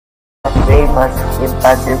Hello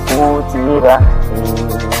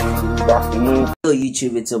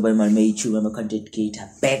YouTube, it's your boy YouTube. I'm a content creator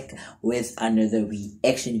back with another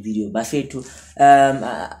reaction video. Bafetu,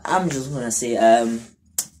 I'm just gonna say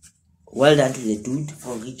well done to the dude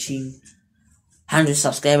for reaching 100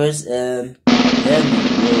 subscribers. Well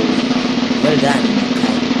done,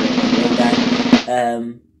 well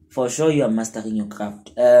done. For sure you are mastering your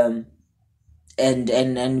craft. And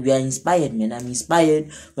we are inspired, man. I'm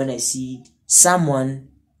inspired when I see someone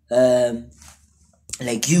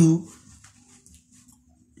like you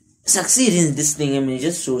succeed in this thing. I mean, it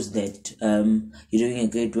just shows that you're doing a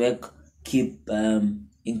great work. Keep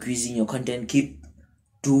increasing your content, keep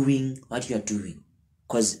doing what you're doing,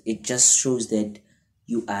 because it just shows that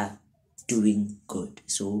you are doing good.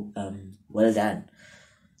 So well done.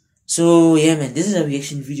 So yeah, man, this is a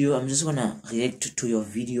reaction video. I'm just gonna react to your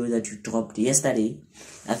video that you dropped yesterday.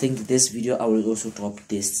 I think this video I will also drop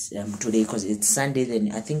this today because it's Sunday.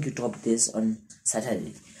 Then I think you dropped this on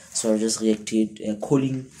Saturday, so I'll just react to it,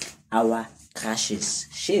 calling our crushes.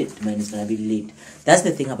 Shit, man, it's gonna be late. That's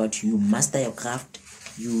the thing about you. You master your craft.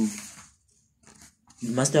 You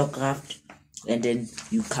master your craft, and then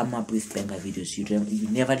you come up with banger videos. You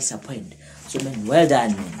never disappoint. So man, well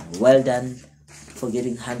done, man. Well done for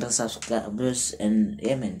getting 100 subscribers. And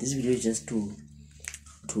yeah, man, this video is just to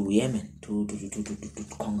yeah, man, to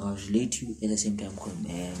congratulate you, at the same time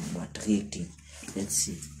what reacting. Let's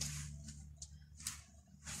see.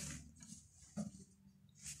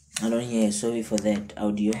 I don't hear. Sorry for that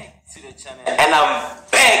audio. And I'm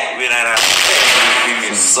back with another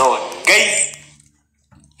video. So guys,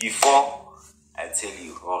 before I tell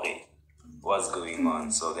you what's going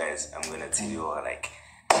on, so guys, I'm gonna tell you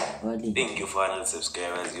thank you for 100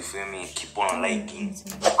 subscribers. You feel me? Keep on liking,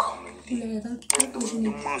 commenting,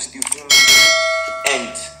 the most. You feel me?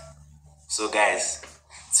 And so guys,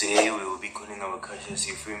 today we will be calling our crushes.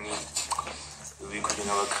 You feel me? We'll be calling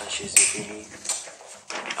our crushes. You feel me?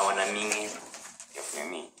 I wanna mean it. You feel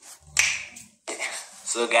me?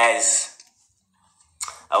 So guys,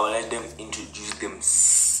 I will let them introduce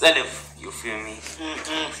themselves. You feel me?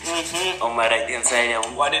 On my right hand side,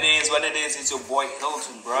 what it is, it's your boy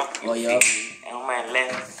Hilton, bro. Oh yeah. And on my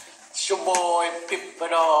left, it's your boy Pippa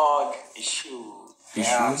Dog.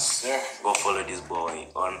 Yeah, sir. Go follow this boy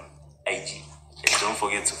on IG. And don't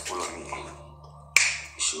forget to follow me.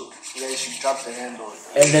 Yeah, you drop the handle.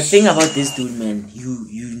 And the thing about this dude, man, you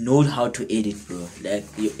know how to edit, bro. Like,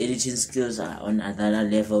 your editing skills are on another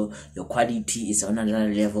level. Your quality is on another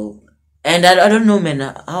level. And I don't know, man.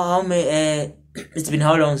 How many? It's been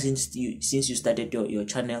how long since you started your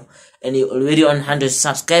channel, and you're already on 100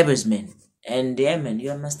 subscribers, man. And yeah, man,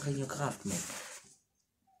 you are mastering your craft, man.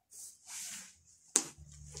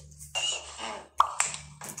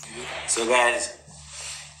 So guys,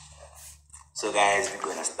 we're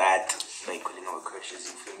gonna start by calling our crushes.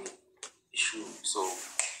 You feel me? So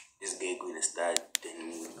this guy gonna start,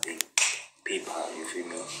 then paper. You feel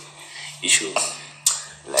me?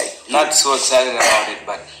 Not so excited about it,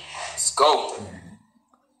 but let's go.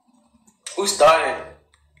 Who started?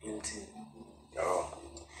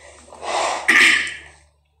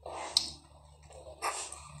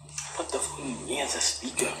 Put the phone near the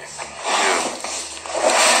speaker. Yeah.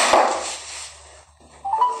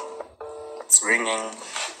 It's ringing.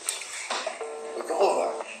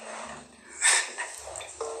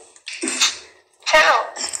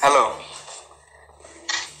 Hello.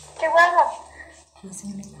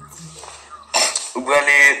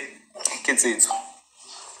 Ugale Kitsetsu.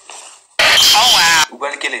 Oh wow.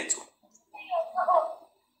 Ugale Keletsu.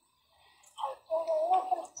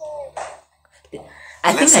 I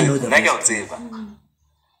think I know the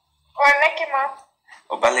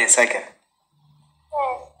Obale Saka.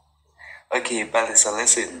 Okay, Bale, so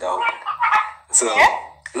listen, dog. So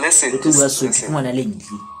listen.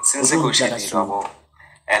 Since I go shit,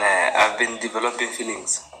 and I've been developing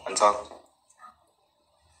feelings on top.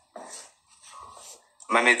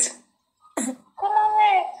 My mates.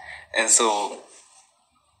 And so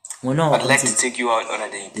I'd like to take you out on a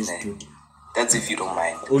date tonight. That's if you don't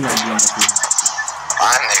mind.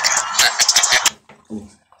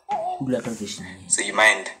 So you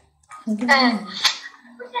mind?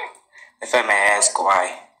 If I may ask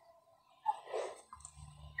why?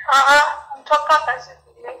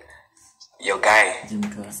 Your guy.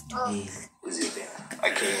 Who's your guy?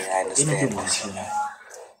 Okay, I understand.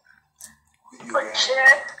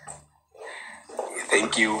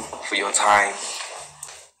 Thank you for your time.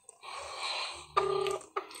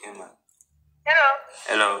 Hello.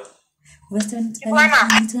 Hello.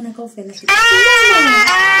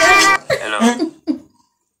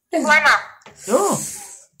 Oh,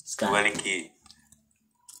 Uwaliki.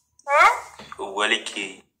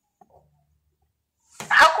 Uwaliki.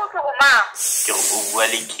 How could you, ma?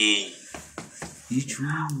 Uwaliki.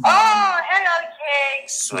 Oh, hello, Kay.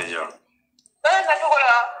 Soja. Where's the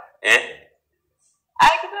door? Eh? I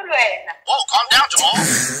can do it. Whoa, calm down, Jamal.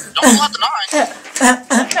 Don't go out the nine.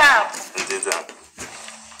 What's up? What's up?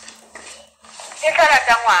 You got a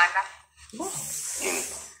Dawana.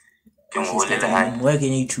 Where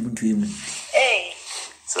can you tune to him? Hey.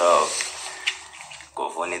 So, go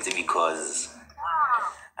for it because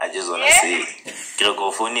I just want to say,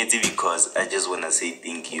 go for it because I just want to say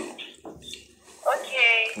thank you.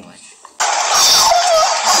 Okay.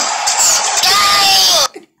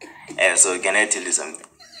 So can I tell you something?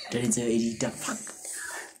 That is a editor. Fuck.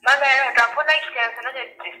 Mama, I don't put like this and I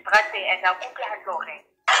just distracted and I'll cook your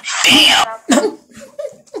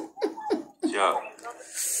Sure.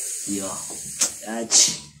 Yeah.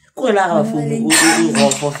 Kuela ga founu o go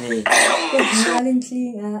for fe. Silently,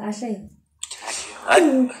 Ashay.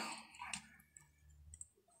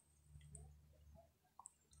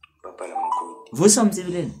 Papa la mokodi. Vous sommes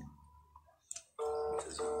civiliens.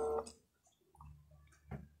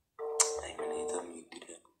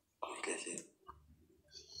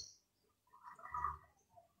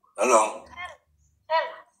 Hello.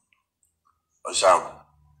 What's up?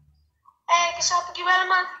 Che shop di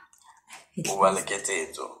Velma? Uwale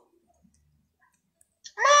keteto.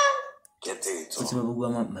 Mom. Keteto. Tse ba bua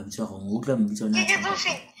mabitso go ngutla mabitso na. Ke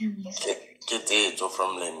tsofe. Keteto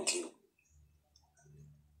from Lenky.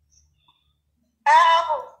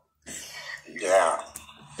 Yeah.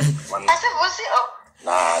 One. I said, what's it? Oh.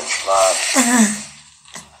 Nah, it's not.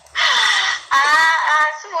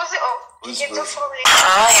 So what's it? Oh. Who's Get to this? for me.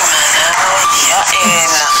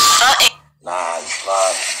 Nah, it's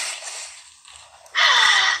not.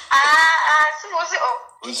 So what's it? Oh.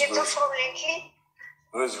 Who's Get to this? for me.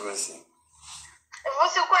 Who's Russi?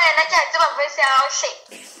 What's it? When I can't do my best, I'll shake.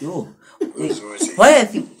 Yo. Who's Russi? Why I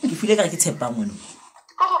think you feel like I tshepa mono.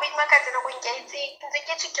 Go for big market and when get it. The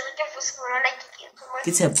get you to get for some like it.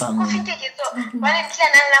 Ke tshepa Go mono. think it. When I'm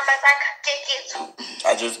clean and number back, take it. I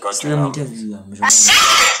just got Let your me number. interview am.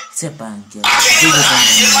 Tshepa nke. I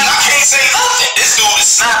can't say nothing. This dude is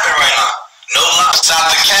snapping right now. No love, stop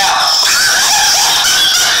the cow.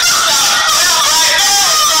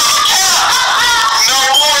 No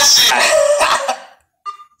bullshit.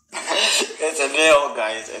 It's a nail,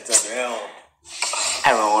 guys. It's a nail.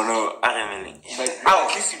 I don't know. I don't know.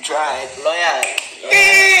 At least you tried. Lawyer.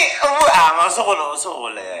 I'm also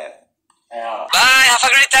going to Bye, have a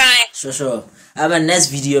great time. Sure. I have a nice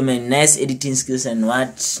video, man. Nice editing skills and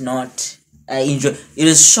what not. I enjoy. It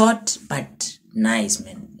is short but nice,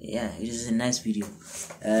 man. Yeah, it is a nice video.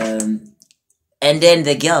 And then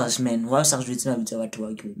the girls, man. Wow, sucks with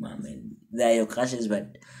my man. They are your crushes,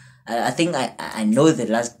 but I think I know the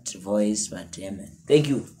last voice, but yeah, man. Thank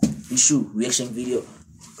you. Issue reaction video.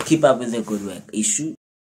 Keep up with the good work. Issue.